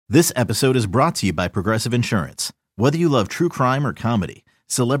This episode is brought to you by Progressive Insurance. Whether you love true crime or comedy,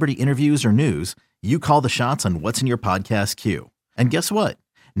 celebrity interviews or news, you call the shots on what's in your podcast queue. And guess what?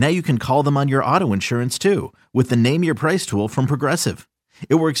 Now you can call them on your auto insurance too with the Name Your Price tool from Progressive.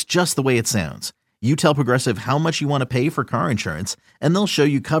 It works just the way it sounds. You tell Progressive how much you want to pay for car insurance, and they'll show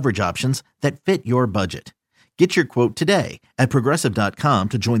you coverage options that fit your budget. Get your quote today at Progressive.com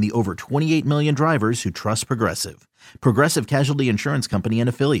to join the over 28 million drivers who trust Progressive. Progressive Casualty Insurance Company and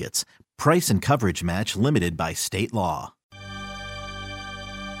Affiliates. Price and coverage match limited by state law.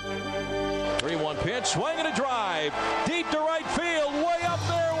 3-1 pitch, swing and a drive. Deep to right field, way up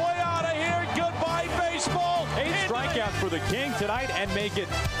there, way out of here. Goodbye, baseball. 8 strikeouts for the King tonight and make it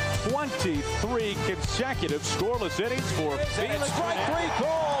 23 consecutive scoreless innings for Felix. Strike 3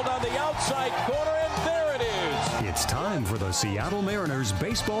 called on the outside corner, and there it is. It's time for the Seattle Mariners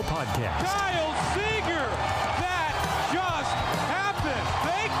Baseball Podcast. Kyle Seager! That just happened!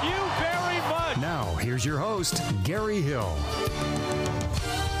 Thank you very much! Now, here's your host, Gary Hill.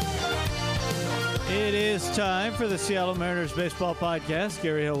 It is time for the Seattle Mariners Baseball Podcast.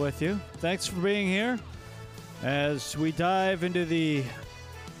 Gary Hill with you. Thanks for being here as we dive into the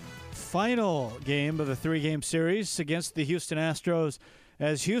final game of the 3-game series against the Houston Astros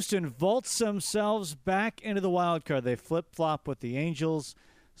as Houston vaults themselves back into the wild card. They flip-flop with the Angels,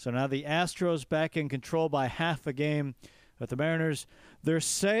 so now the Astros back in control by half a game. But the Mariners, their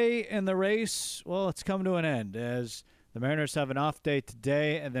say in the race, well, it's come to an end as the Mariners have an off day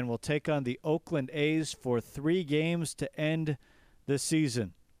today and then will take on the Oakland A's for 3 games to end the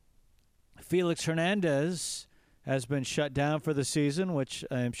season. Felix Hernandez has been shut down for the season, which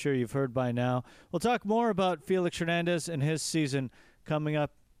I'm sure you've heard by now. We'll talk more about Felix Hernandez and his season coming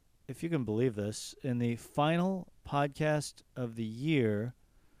up, if you can believe this, in the final podcast of the year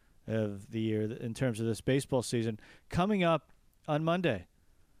in terms of this baseball season, coming up on Monday.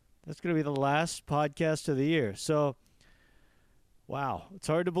 That's going to be the last podcast of the year. So, wow, it's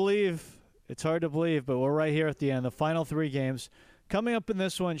hard to believe. It's hard to believe, but we're right here at the end, the final 3 games. Coming up in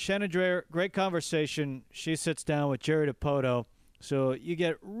this one, Shannon Drayer, great conversation. She sits down with Jerry Dipoto, so you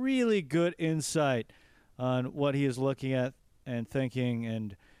get really good insight on what he is looking at and thinking,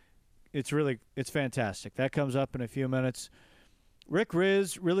 and it's fantastic. That comes up in a few minutes. Rick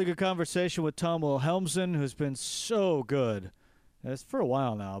Rizzs, really good conversation with Tom Wilhelmsen, who's been so good. That's for a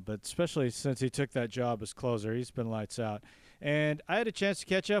while now, but especially since he took that job as closer, he's been lights out. And I had a chance to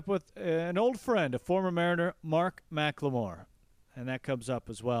catch up with an old friend, a former Mariner, Mark McLemore. And that comes up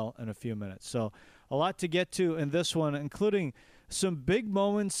as well in a few minutes. So a lot to get to in this one, including some big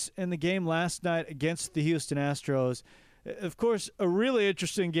moments in the game last night against the Houston Astros. Of course, a really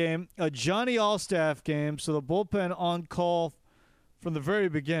interesting game, a Johnny Allstaff game, so the bullpen on call from the very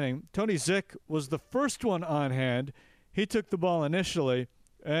beginning. Tony Zych was the first one on hand. He took the ball initially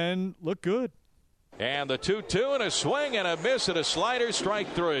and looked good. And the 2-2 and a swing and a miss and a slider,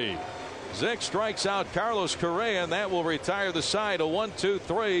 strike 3. Zych strikes out Carlos Correa, and that will retire the side. A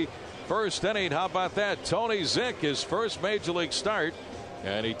 1-2-3 first inning. How about that? Tony Zych, his first major league start,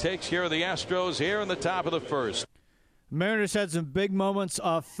 and he takes care of the Astros here in the top of the first. Mariners had some big moments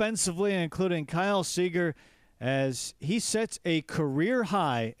offensively, including Kyle Seager, as he sets a career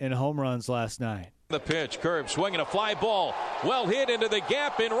high in home runs last night. The pitch, curve, swinging a fly ball, well hit into the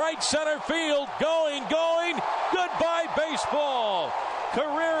gap in right center field. Going. Goodbye, baseball.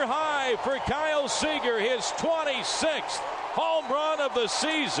 Career high for Kyle Seager, his 26th home run of the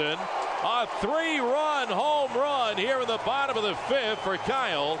season. A 3-run home run here in the bottom of the 5th for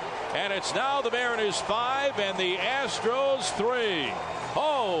Kyle. And it's now the Mariners 5 and the Astros 3.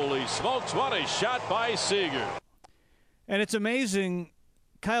 Holy smokes, what a shot by Seager. And it's amazing.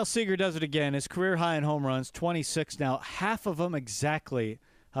 Kyle Seager does it again. His career high in home runs, 26 now. Half of them exactly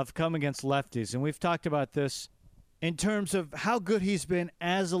have come against lefties. And we've talked about this in terms of how good he's been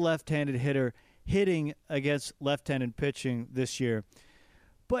as a left-handed hitter, hitting against left-handed pitching this year.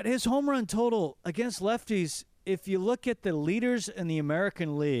 But his home run total against lefties, if you look at the leaders in the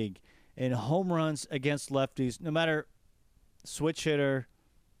American League in home runs against lefties, no matter switch hitter,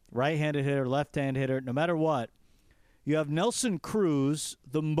 right-handed hitter, left-handed hitter, no matter what, you have Nelson Cruz,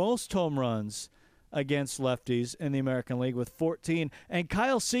 the most home runs against lefties in the American League with 14, and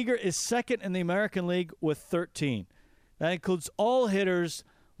Kyle Seager is second in the American League with 13. That includes all hitters,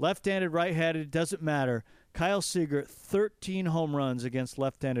 left-handed, right-handed, doesn't matter. Kyle Seager, 13 home runs against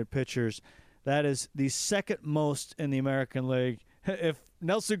left-handed pitchers. That is the second most in the American League. If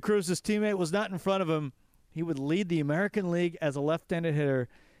Nelson Cruz's teammate was not in front of him, he would lead the American League as a left-handed hitter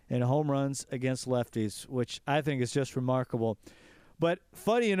in home runs against lefties, which I think is just remarkable. But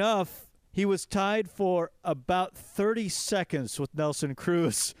funny enough, he was tied for about 30 seconds with Nelson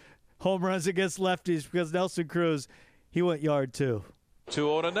Cruz home runs against lefties because Nelson Cruz, he went yard too. To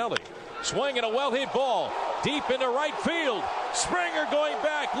Otonelli. Swinging a well-hit ball deep into right field. Springer going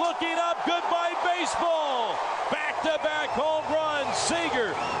back, looking up. Goodbye baseball. Back-to-back home runs.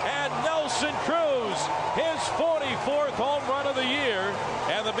 Seager and Nelson Cruz, his 44th home run of the year.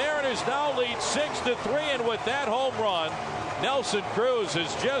 And the Mariners now lead 6-3. And with that home run, Nelson Cruz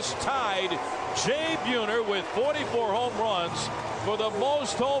has just tied Jay Buhner with 44 home runs for the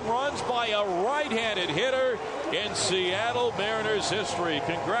most home runs by a right-handed hitter in Seattle Mariners history.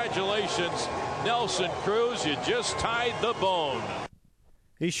 Congratulations, Nelson Cruz. You just tied the bone.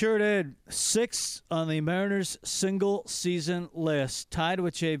 He sure did. 6 on the Mariners single-season list, tied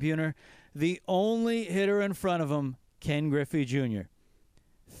with Jay Buhner. The only hitter in front of him, Ken Griffey Jr.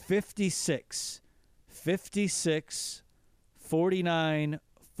 56, 49,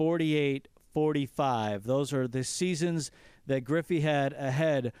 48, 45. Those are the seasons that Griffey had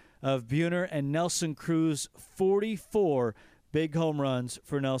ahead of Buhner and Nelson Cruz. 44 big home runs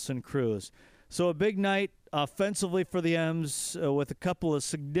for Nelson Cruz. So a big night offensively for the M's with a couple of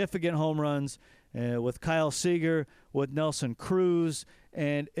significant home runs with Kyle Seager, with Nelson Cruz,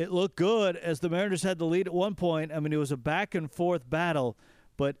 and it looked good as the Mariners had the lead at one point. I mean, it was a back-and-forth battle,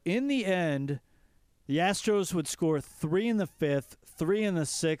 but in the end, the Astros would score 3 in the 5th, 3 in the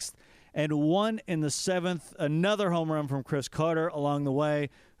 6th, and 1 in the 7th. Another home run from Chris Carter along the way,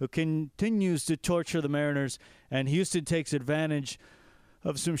 who continues to torture the Mariners. And Houston takes advantage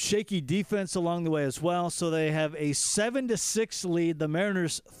of some shaky defense along the way as well. So they have a 7-6 lead. The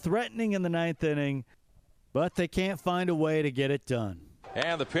Mariners threatening in the 9th inning, but they can't find a way to get it done.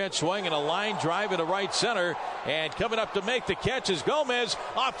 And the pitch swing and a line drive into right center. And coming up to make the catch is Gomez.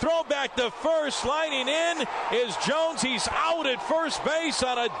 A throw back to first. Lining in is Jones. He's out at first base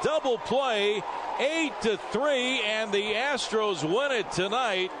on a double play. 8-3. And the Astros win it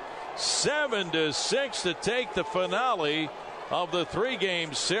tonight. 7-6 to take the finale of the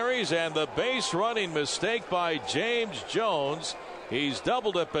 3-game series. And the base running mistake by James Jones. He's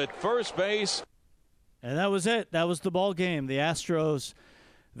doubled up at first base. And that was it. That was the ball game. The Astros,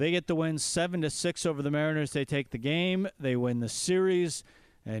 they get the win 7-6 over the Mariners. They take the game. They win the series.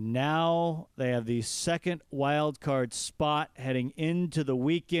 And now they have the second wild card spot heading into the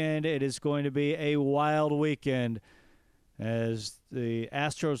weekend. It is going to be a wild weekend as the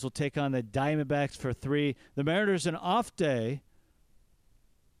Astros will take on the Diamondbacks for 3. The Mariners an off day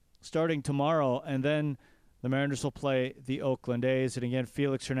starting tomorrow, and then the Mariners will play the Oakland A's. And again,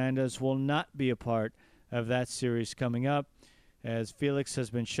 Felix Hernandez will not be a part of that series coming up, as Felix has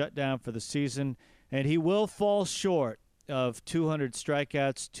been shut down for the season, and he will fall short of 200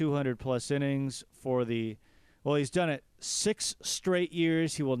 strikeouts, 200-plus innings for the – well, he's done it 6 straight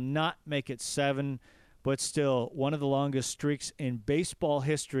years. He will not make it 7, but still one of the longest streaks in baseball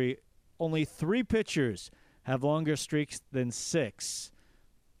history. Only 3 pitchers have longer streaks than 6.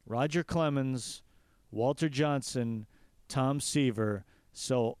 Roger Clemens, Walter Johnson, Tom Seaver.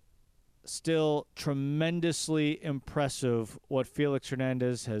 So still tremendously impressive what Felix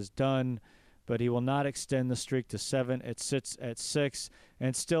Hernandez has done, but he will not extend the streak to 7. It sits at 6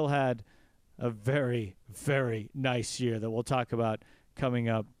 and still had a very, very nice year that we'll talk about coming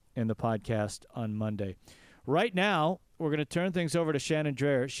up in the podcast on Monday. Right now, we're going to turn things over to Shannon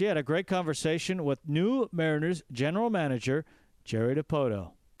Drayer. She had a great conversation with new Mariners general manager Jerry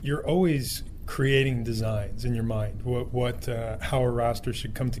Dipoto. You're always creating designs in your mind, how a roster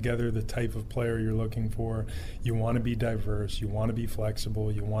should come together, the type of player you're looking for. You want to be diverse, you want to be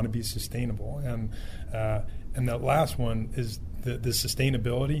flexible, you want to be sustainable, and that last one is the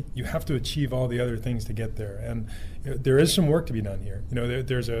sustainability. You have to achieve all the other things to get there, and there is some work to be done here.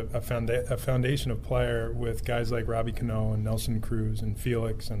 There's a foundation of player with guys like Robbie Cano and Nelson Cruz and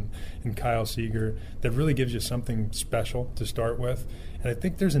Felix and Kyle Seager that really gives you something special to start with. And I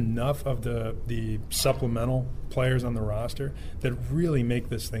think there's enough of the supplemental players on the roster that really make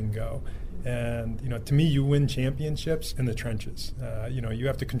this thing go. And, to me, you win championships in the trenches. You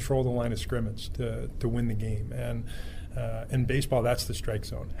have to control the line of scrimmage to win the game. And in baseball, that's the strike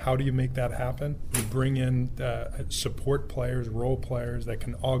zone. How do you make that happen? You bring in support players, role players that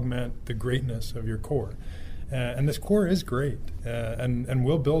can augment the greatness of your core. And this core is great, and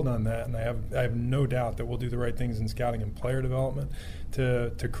we'll build on that. And I have no doubt that we'll do the right things in scouting and player development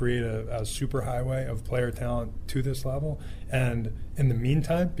to create a super highway of player talent to this level. And in the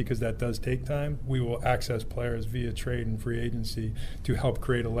meantime, because that does take time, we will access players via trade and free agency to help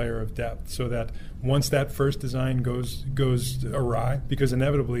create a layer of depth, so that once that first design goes awry, because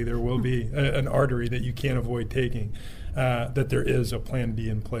inevitably there will be an artery that you can't avoid taking. that there is a plan B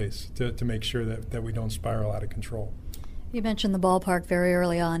in place to make sure that we don't spiral out of control. You mentioned the ballpark very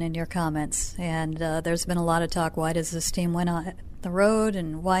early on in your comments, and there's been a lot of talk, why does this team win on the road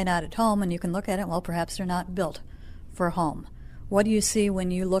and why not at home? And you can look at it, well, perhaps they're not built for home. What do you see when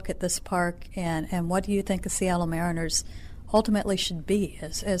you look at this park, and what do you think the Seattle Mariners ultimately should be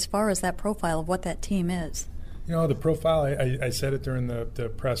as far as that profile of what that team is? The profile, I said it during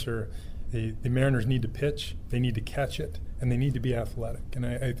the presser, the Mariners need to pitch, they need to catch it, and they need to be athletic. And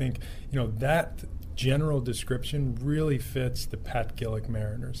I think, that general description really fits the Pat Gillick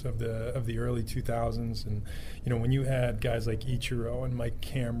Mariners of the early 2000s. And when you had guys like Ichiro and Mike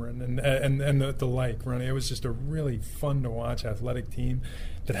Cameron and the like running, it was just a really fun to watch athletic team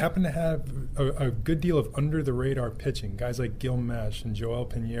that happened to have a good deal of under the radar pitching. Guys like Gil Mesh and Joel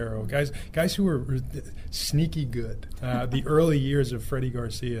Pinheiro, guys who were sneaky good. The early years of Freddie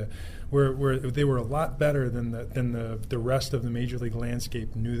Garcia, where they were a lot better than the rest of the major league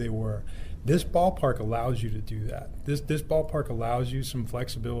landscape knew they were. This ballpark allows you to do that. This ballpark allows you some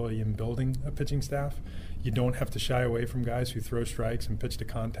flexibility in building a pitching staff. You don't have to shy away from guys who throw strikes and pitch to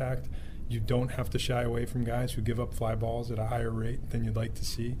contact. You don't have to shy away from guys who give up fly balls at a higher rate than you'd like to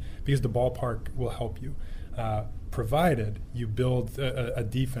see, because the ballpark will help you, provided you build a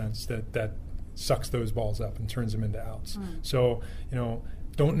defense that sucks those balls up and turns them into outs. So,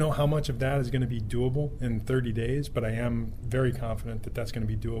 don't know how much of that is going to be doable in 30 days, but I am very confident that that's going to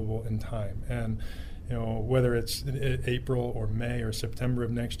be doable in time. And whether it's April or May or September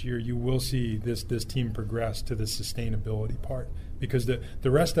of next year, you will see this team progress to the sustainability part, because the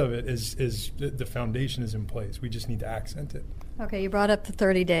rest of it is the foundation is in place. We just need to accent it. Okay, you brought up the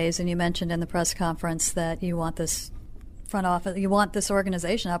 30 days, and you mentioned in the press conference that you want this front office, you want this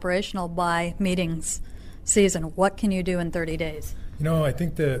organization operational by meetings season. What can you do in 30 days? I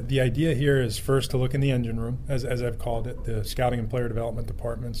think the idea here is first to look in the engine room, as I've called it, the scouting and player development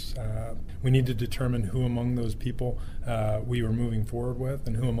departments. We need to determine who among those people we are moving forward with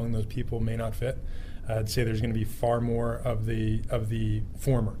and who among those people may not fit. I'd say there's going to be far more of the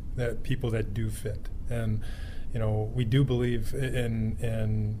former, that people that do fit. And, we do believe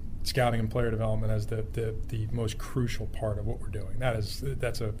in scouting and player development as the most crucial part of what we're doing.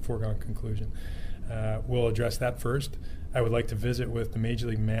 That's a foregone conclusion. We'll address that first. I would like to visit with the Major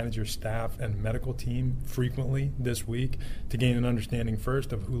League manager, staff, and medical team frequently this week to gain an understanding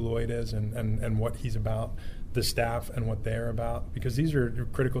first of who Lloyd is and what he's about, the staff and what they're about, because these are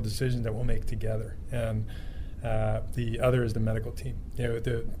critical decisions that we'll make together. And the other is the medical team.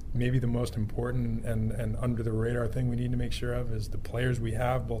 Maybe the most important and under the radar thing we need to make sure of is the players we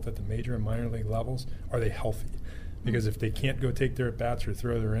have, both at the major and minor league levels, are they healthy? Because if they can't go take their at-bats or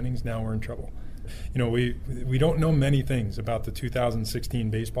throw their innings, now we're in trouble. We don't know many things about the 2016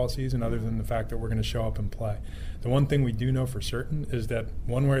 baseball season other than the fact that we're going to show up and play. The one thing we do know for certain is that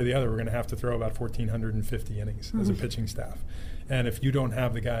one way or the other, we're going to have to throw about 1,450 innings as a pitching staff. And if you don't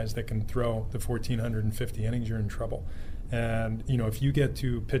have the guys that can throw the 1,450 innings, you're in trouble. And, if you get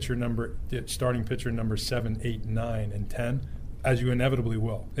to starting pitcher number 7, 8, 9, and 10, as you inevitably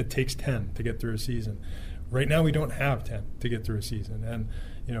will, it takes 10 to get through a season. Right now, we don't have 10 to get through a season. And,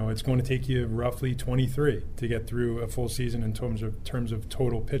 it's going to take you roughly 23 to get through a full season in terms of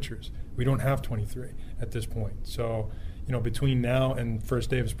total pitchers. We don't have 23 at this point. So, between now and first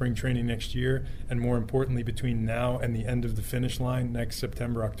day of spring training next year, and more importantly, between now and the end of the finish line next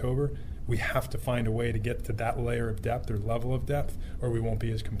September, October, we have to find a way to get to that layer of depth or level of depth, or we won't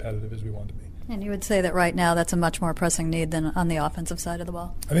be as competitive as we want to be. And you would say that right now that's a much more pressing need than on the offensive side of the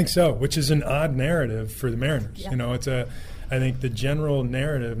ball? I think so, which is an odd narrative for the Mariners. Yeah. I think the general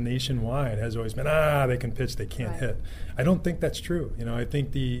narrative nationwide has always been, they can pitch, they can't hit. I don't think that's true. I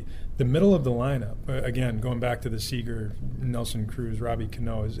think the middle of the lineup, again, going back to the Seager, Nelson Cruz, Robbie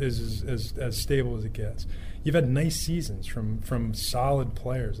Cano, is as stable as it gets. You've had nice seasons from solid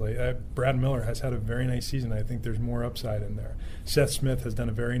players. Like Brad Miller has had a very nice season. I think there's more upside in there. Seth Smith has done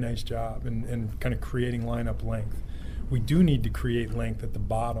a very nice job in kind of creating lineup length. We do need to create length at the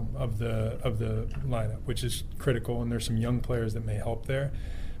bottom of the lineup, which is critical, and there's some young players that may help there.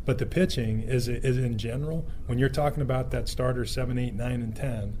 But the pitching is in general, when you're talking about that starter 7, 8, 9, and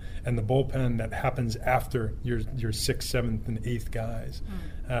 10, and the bullpen that happens after your 6th, 7th, and 8th guys,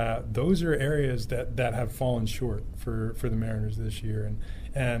 those are areas that have fallen short for the Mariners this year.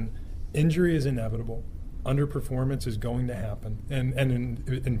 And injury is inevitable. Underperformance is going to happen, and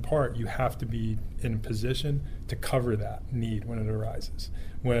in part you have to be in a position to cover that need when it arises.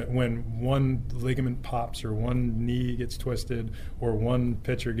 When one ligament pops or one knee gets twisted or one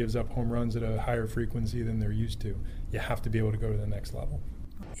pitcher gives up home runs at a higher frequency than they're used to, you have to be able to go to the next level.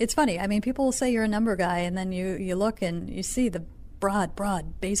 It's funny. I mean, people will say you're a number guy, and then you look and you see the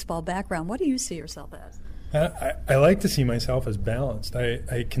broad baseball background. What do you see yourself as? I like to see myself as balanced.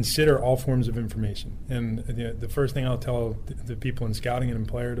 I consider all forms of information. And the first thing I'll tell the people in scouting and in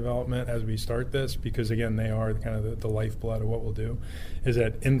player development as we start this, because, again, they are kind of the lifeblood of what we'll do, is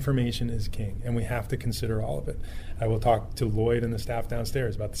that information is king, and we have to consider all of it. I will talk to Lloyd and the staff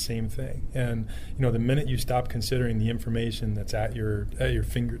downstairs about the same thing. And, the minute you stop considering the information that's at your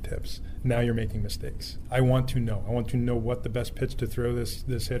fingertips, now you're making mistakes. I want to know. I want to know what the best pitch to throw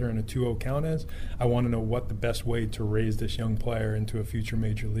this hitter in a 2-0 count is. I want to know what the best way to raise this young player into a future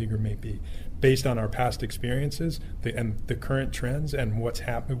major leaguer may be, based on our past experiences and the current trends and what's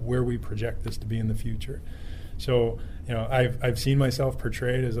happened, where we project this to be in the future. So, I've seen myself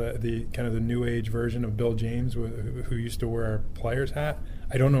portrayed as the kind of the new age version of Bill James, who used to wear a player's hat.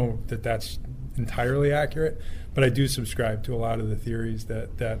 I don't know that that's entirely accurate, but I do subscribe to a lot of the theories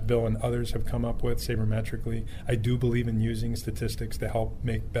that Bill and others have come up with sabermetrically. I do believe in using statistics to help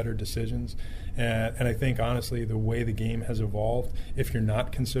make better decisions. And I think, honestly, the way the game has evolved, if you're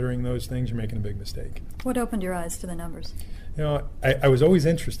not considering those things, you're making a big mistake. What opened your eyes to the numbers? I was always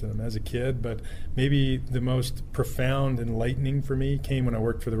interested in them as a kid, but maybe the most profound enlightening for me came when I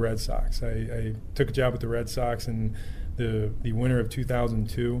worked for the Red Sox. I took a job with the Red Sox in the winter of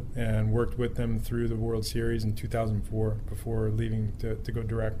 2002 and worked with them through the World Series in 2004 before leaving to go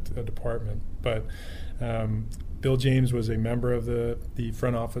direct a department. But Bill James was a member of the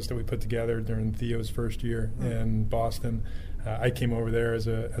front office that we put together during Theo's first year in Boston. I came over there as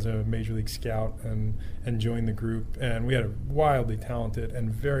a major league scout and joined the group, and we had a wildly talented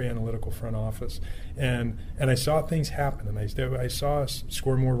and very analytical front office, and I saw things happen, and I saw us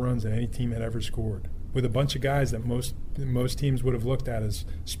score more runs than any team had ever scored, with a bunch of guys that most teams would have looked at as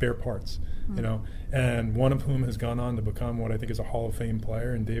spare parts, and one of whom has gone on to become what I think is a Hall of Fame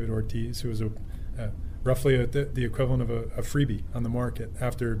player, and David Ortiz, who was roughly the equivalent of a freebie on the market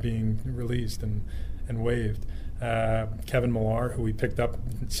after being released and waived. Kevin Millar, who we picked up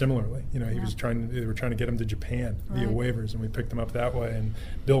similarly, they were trying to get him to Japan via waivers, and we picked him up that way. And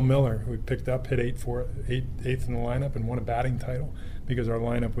Bill Miller, who we picked up, hit eighth in the lineup and won a batting title because our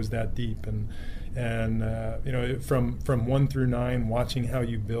lineup was that deep. And from 1 through 9, watching how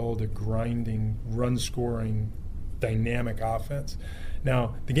you build a grinding, run-scoring, dynamic offense.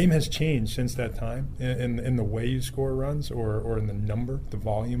 Now, the game has changed since that time in the way you score runs or in the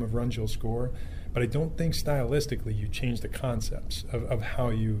volume of runs you'll score. But I don't think stylistically you change the concepts of how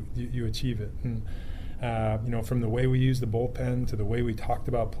you achieve it. And, from the way we used the bullpen to the way we talked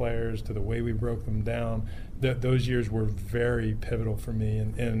about players to the way we broke them down, those years were very pivotal for me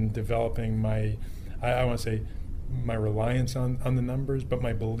in developing my reliance on the numbers, but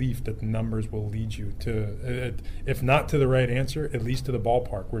my belief that the numbers will lead you to, if not to the right answer, at least to the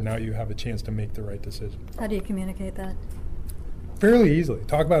ballpark where now you have a chance to make the right decision. How do you communicate that? Fairly easily.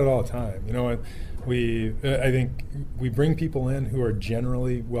 Talk about it all the time. I think we bring people in who are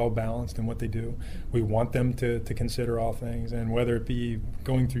generally well balanced in what they do. We want them to consider all things, and whether it be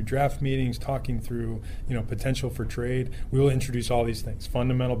going through draft meetings, talking through potential for trade, we will introduce all these things: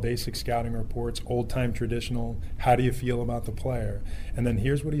 fundamental, basic scouting reports, old time, traditional. How do you feel about the player? And then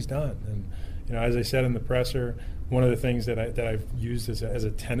here's what he's done. And as I said in the presser, one of the things that I've used as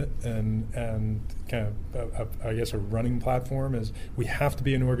a tenet and kind of I guess a running platform is we have to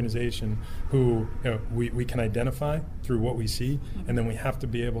be an organization who we can identify through what we see, and then we have to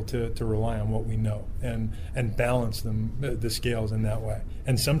be able to rely on what we know and balance the scales in that way.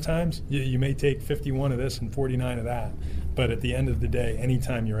 And sometimes you may take 51 of this and 49 of that, but at the end of the day,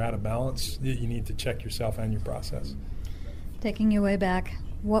 anytime you're out of balance, you need to check yourself and your process. Taking you way back,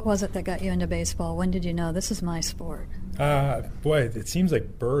 what was it that got you into baseball? When did you know this is my sport? Boy, it seems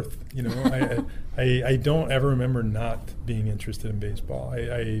like birth. I don't ever remember not being interested in baseball.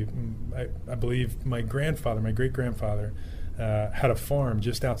 I believe my great grandfather, had a farm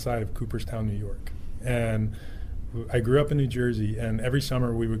just outside of Cooperstown, New York, and I grew up in New Jersey. And every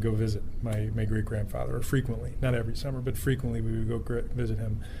summer we would go visit my great grandfather, or frequently, not every summer, but frequently we would go visit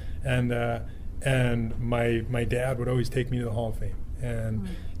him, and my dad would always take me to the Hall of Fame. And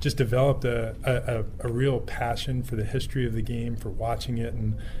just developed a real passion for the history of the game, for watching it,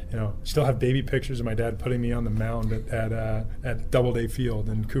 and still have baby pictures of my dad putting me on the mound at Doubleday Field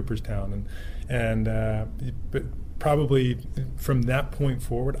in Cooperstown, and probably from that point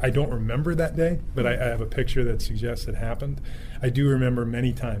forward, I don't remember that day, but I have a picture that suggests it happened. I do remember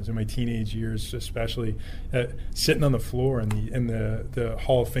many times in my teenage years, especially sitting on the floor in the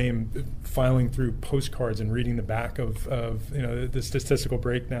Hall of Fame, filing through postcards and reading the back of the statistical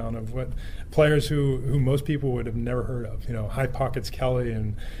breakdown of what players who most people would have never heard of. High Pockets Kelly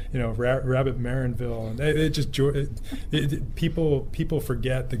and Rabbit Marinville, and people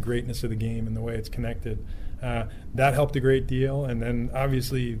forget the greatness of the game and the way it's connected. That helped a great deal, and then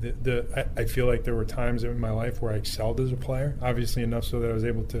obviously I feel like there were times in my life where I excelled as a player, obviously enough so that I was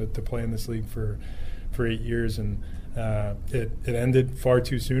able to play in this league for 8 years, and it ended far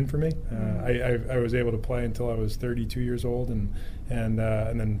too soon for me. I was able to play until I was 32 years old, and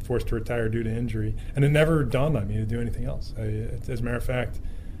then forced to retire due to injury, and it never dawned on me to do anything else. As a matter of fact,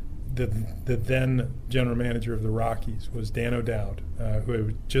 the then general manager of the Rockies was Dan O'Dowd, who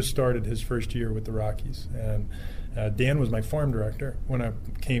had just started his first year with the Rockies. And Dan was my farm director when I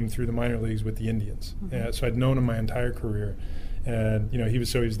came through the minor leagues with the Indians. Mm-hmm. So I'd known him my entire career. And, he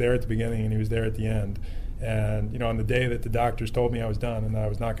was there at the beginning and he was there at the end. And, on the day that the doctors told me I was done and that I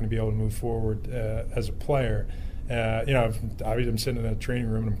was not going to be able to move forward as a player, obviously I'm sitting in a training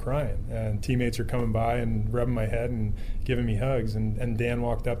room and I'm crying, and teammates are coming by and rubbing my head and giving me hugs, and Dan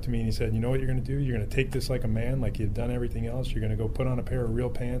walked up to me and he said, "You know what you're going to do? You're going to take this like a man, like you've done everything else. You're going to go put on a pair of real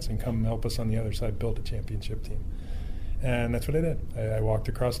pants and come help us on the other side build a championship team." And that's what I did. I walked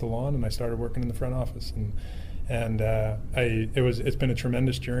across the lawn and I started working in the front office, and it's been a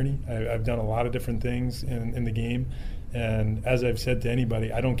tremendous journey. I've done a lot of different things in the game. And as I've said to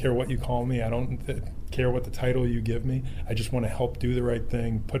anybody, I don't care what you call me. I don't care what the title you give me. I just want to help do the right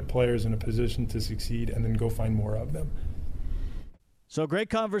thing, put players in a position to succeed, and then go find more of them. So great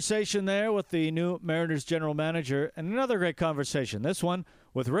conversation there with the new Mariners general manager, and another great conversation, this one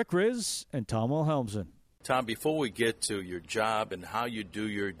with Rick Rizzs and Tom Wilhelmsen. Tom, before we get to your job and how you do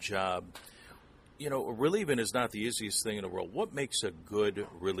your job, relieving is not the easiest thing in the world. What makes a good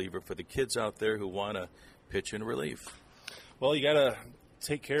reliever for the kids out there who want to pitch in relief? Well, you got to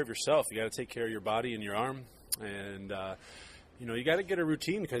take care of yourself. You got to take care of your body and your arm, and you got to get a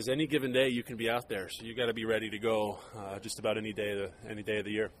routine, because any given day you can be out there. So you got to be ready to go just about any day of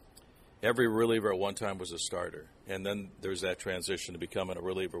the year. Every reliever at one time was a starter, and then there's that transition to becoming a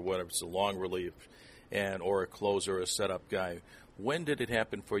reliever, whether it's a long relief or a closer, a setup guy. When did it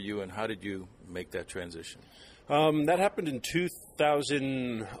happen for you, and how did you make that transition? That happened in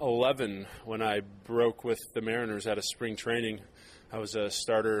 2011 when I broke with the Mariners out of spring training. I was a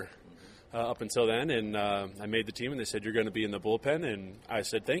starter up until then, and I made the team, and they said, "You're going to be in the bullpen," and I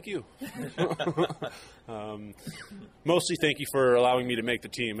said, "Thank you." Mostly thank you for allowing me to make the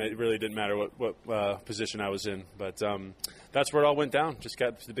team. It really didn't matter what position I was in, but that's where it all went down. Just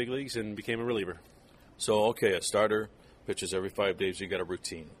got to the big leagues and became a reliever. So, okay, a starter pitches every 5 days. You got a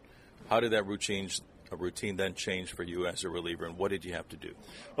routine. How did that routine then change for you as a reliever, and what did you have to do?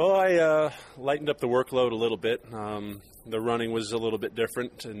 Well, I lightened up the workload a little bit. The running was a little bit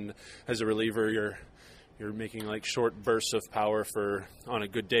different, and as a reliever, you're making like short bursts of power for, on a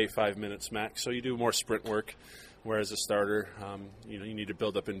good day, 5 minutes max. So you do more sprint work, whereas a starter, you need to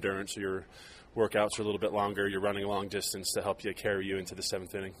build up endurance. So your workouts are a little bit longer. You're running a long distance to help you carry you into the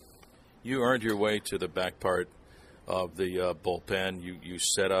 7th inning. You earned your way to the back part of the bullpen. You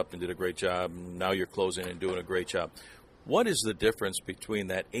set up and did a great job. Now you're closing and doing a great job. What is the difference between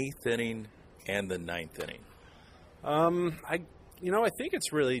that 8th inning and the 9th inning? I think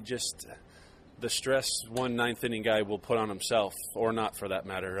it's really just the stress one 9th inning guy will put on himself, or not for that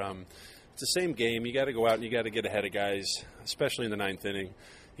matter. It's the same game. You got to go out and you got to get ahead of guys, especially in the 9th inning.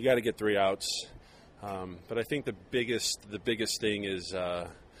 You got to get 3 outs. But I think the biggest thing is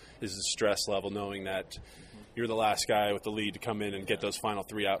the stress level, knowing that you're the last guy with the lead to come in and get those final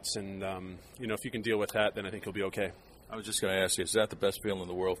 3 outs. And, if you can deal with that, then I think you'll be okay. I was just going to ask you, is that the best feeling in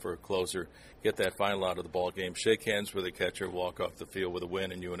the world for a closer? Get that final out of the ball game, shake hands with the catcher, walk off the field with a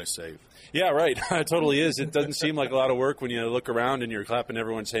win and you in a save. Yeah, right. It totally is. It doesn't seem like a lot of work when you look around and you're clapping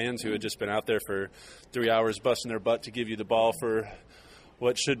everyone's hands who had just been out there for 3 hours busting their butt to give you the ball for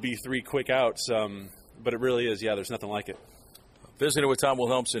what should be 3 quick outs. But it really is. Yeah, there's nothing like it. Visiting with Tom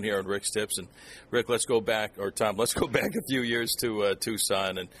Wilhelmsen here on Rick's Tips. And Rick, let's go back a few years to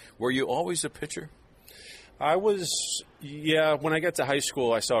Tucson. And were you always a pitcher? I was, when I got to high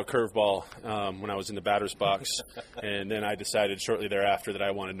school, I saw a curveball when I was in the batter's box. And then I decided shortly thereafter that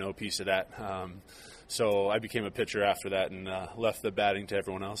I wanted no piece of that. So I became a pitcher after that and left the batting to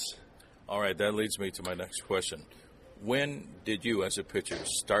everyone else. All right, that leads me to my next question. When did you, as a pitcher,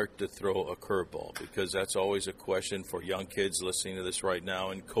 start to throw a curveball? Because that's always a question for young kids listening to this right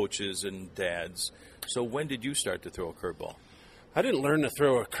now, and coaches and dads. So when did you start to throw a curveball? I didn't learn to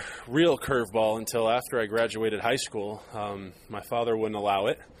throw a real curveball until after I graduated high school. My father wouldn't allow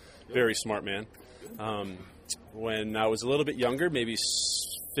it. Very smart man. When I was a little bit younger, maybe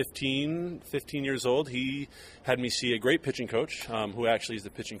 15 years old, he had me see a great pitching coach, who actually is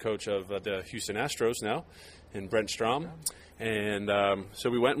the pitching coach of the Houston Astros now, and Brent Strom. And so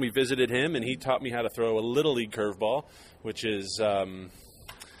we went and we visited him, and he taught me how to throw a little league curveball, which is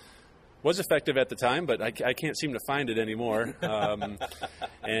was effective at the time, but I can't seem to find it anymore.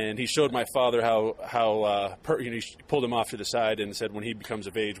 And he showed my father how he pulled him off to the side and said, when he becomes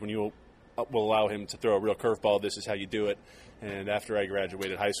of age, when you will allow him to throw a real curveball, this is how you do it. And after I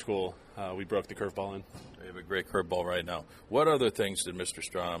graduated high school, we broke the curveball in. You have a great curveball right now. What other things did Mr.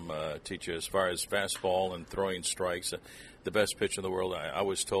 Strom teach you as far as fastball and throwing strikes? The best pitch in the world, I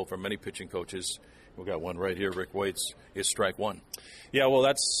was told from many pitching coaches, we've got one right here, Rick Waits, is strike one. Yeah, well,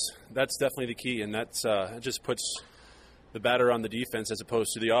 that's definitely the key, and that's it just puts the batter on the defense as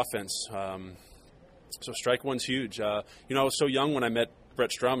opposed to the offense. So strike one's huge. I was so young when I met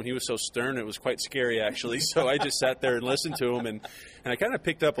Brent Strom, and he was so stern, it was quite scary, actually. So I just sat there and listened to him, and I kind of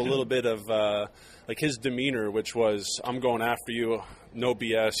picked up a little bit of like his demeanor, which was, I'm going after you, no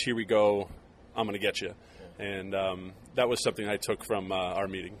BS, here we go, I'm going to get you. And that was something I took from our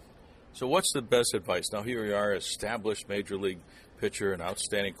meeting. So what's the best advice? Now, here you are, established major league pitcher, an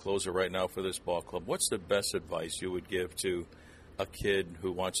outstanding closer right now for this ball club. What's the best advice you would give to a kid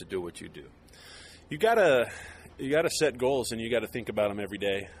who wants to do what you do? You gotta set goals, and you got to think about them every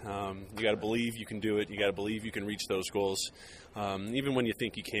day. You got to believe you can do it. You got to believe you can reach those goals. Even when you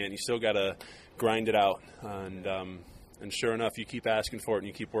think you can't, you still got to grind it out. And sure enough, you keep asking for it and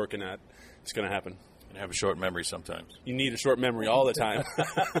you keep working at it, it's going to happen. And have a short memory sometimes. You need a short memory all the time.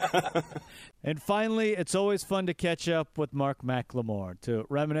 And finally, it's always fun to catch up with Mark McLemore, to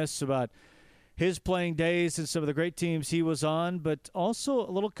reminisce about his playing days and some of the great teams he was on, but also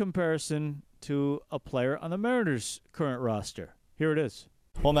a little comparison to a player on the Mariners' current roster. Here it is.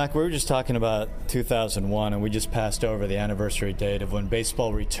 Well, Mac, we were just talking about 2001, and we just passed over the anniversary date of when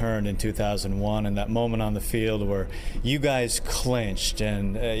baseball returned in 2001, and that moment on the field where you guys clinched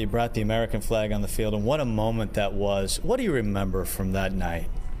and you brought the American flag on the field, and what a moment that was. What do you remember from that night?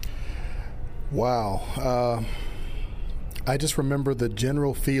 Wow. I just remember the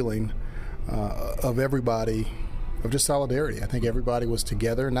general feeling of everybody, of just solidarity. I think everybody was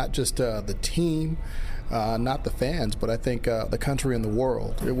together, not just the team, not the fans, but I think the country and the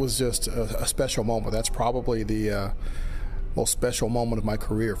world. It was just a special moment. That's probably the most special moment of my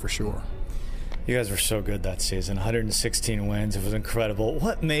career for sure. You guys were so good that season, 116 wins. It was incredible.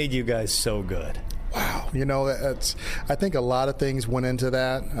 What made you guys so good? Wow. I think a lot of things went into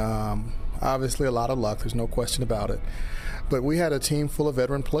that. Obviously, a lot of luck. There's no question about it. But we had a team full of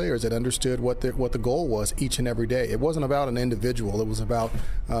veteran players that understood what the goal was each and every day. It wasn't about an individual. It was about,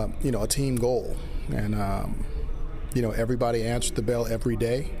 a team goal. And, everybody answered the bell every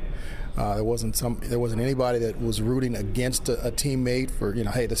day. There wasn't anybody that was rooting against a teammate for,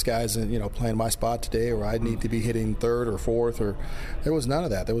 hey, this guy's, playing my spot today, or I need to be hitting third or fourth. Or there was none of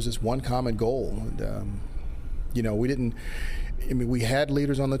that. There was just one common goal. And, we had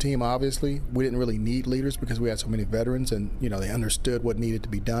leaders on the team, obviously. We didn't really need leaders because we had so many veterans, and, they understood what needed to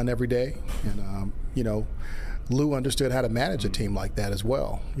be done every day. And, Lou understood how to manage a team like that as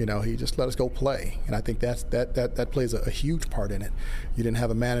well. He just let us go play. And I think that plays a huge part in it. You didn't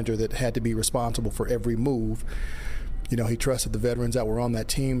have a manager that had to be responsible for every move. He trusted the veterans that were on that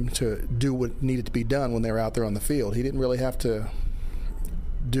team to do what needed to be done when they were out there on the field. He didn't really have to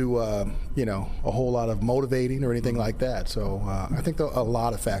do a whole lot of motivating or anything like that. So I think a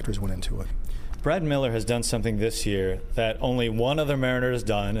lot of factors went into it. Brad Miller has done something this year that only one other Mariner has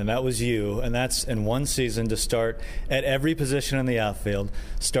done, and that was you, and that's in one season to start at every position in the outfield,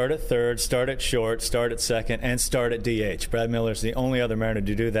 start at third, start at short, start at second, and start at DH. Brad Miller is the only other Mariner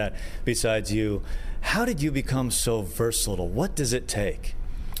to do that besides you. How did you become so versatile? What does it take?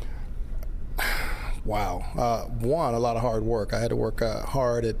 Wow. One, a lot of hard work. I had to work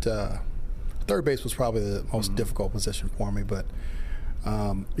hard at third base was probably the most difficult position for me, but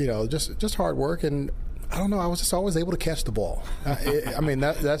just hard work, and I don't know, I was just always able to catch the ball.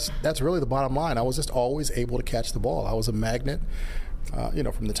 That's really the bottom line. I was just always able to catch the ball. I was a magnet.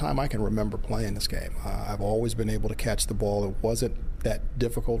 From the time I can remember playing this game, I've always been able to catch the ball. It wasn't that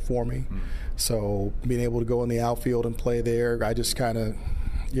difficult for me. So being able to go in the outfield and play there, I just kind of,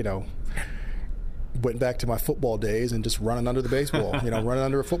 went back to my football days and just running under the baseball, running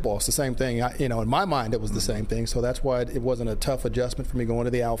under a football. It's the same thing. In my mind, it was the same thing. So that's why it wasn't a tough adjustment for me going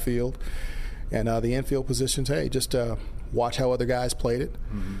to the outfield. And the infield positions, just watch how other guys played it.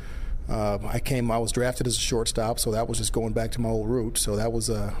 I was drafted as a shortstop, so that was just going back to my old roots. So that was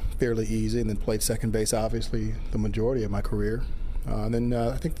fairly easy, and then played second base, obviously, the majority of my career. And then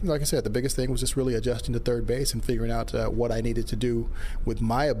I think, like I said, the biggest thing was just really adjusting to third base and figuring out what I needed to do with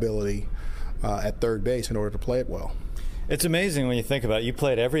my ability at third base in order to play it well. It's amazing when you think about it. You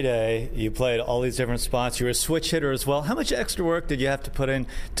played every day. You played all these different spots. You were a switch hitter as well. How much extra work did you have to put in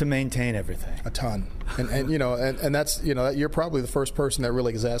to maintain everything? A ton. And that's, you're probably the first person that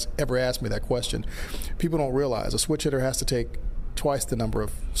really has ever asked me that question. People don't realize a switch hitter has to take twice the number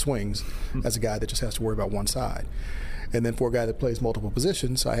of swings as a guy that just has to worry about one side. And then for a guy that plays multiple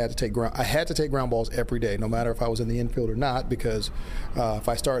positions, I had to take ground balls every day, no matter if I was in the infield or not, because if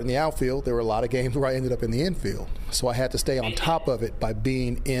I started in the outfield, there were a lot of games where I ended up in the infield. So I had to stay on top of it by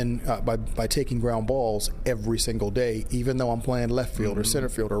being by taking ground balls every single day, even though I'm playing left field or center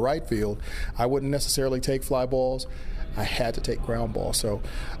field or right field. I wouldn't necessarily take fly balls. I had to take ground balls. So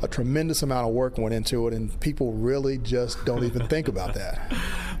a tremendous amount of work went into it, and people really just don't even think about that.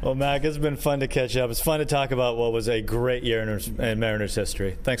 Well, Mac, it's been fun to catch up. It's fun to talk about what was a great year in Mariners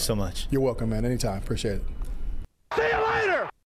history. Thanks so much. You're welcome, man. Anytime. Appreciate it.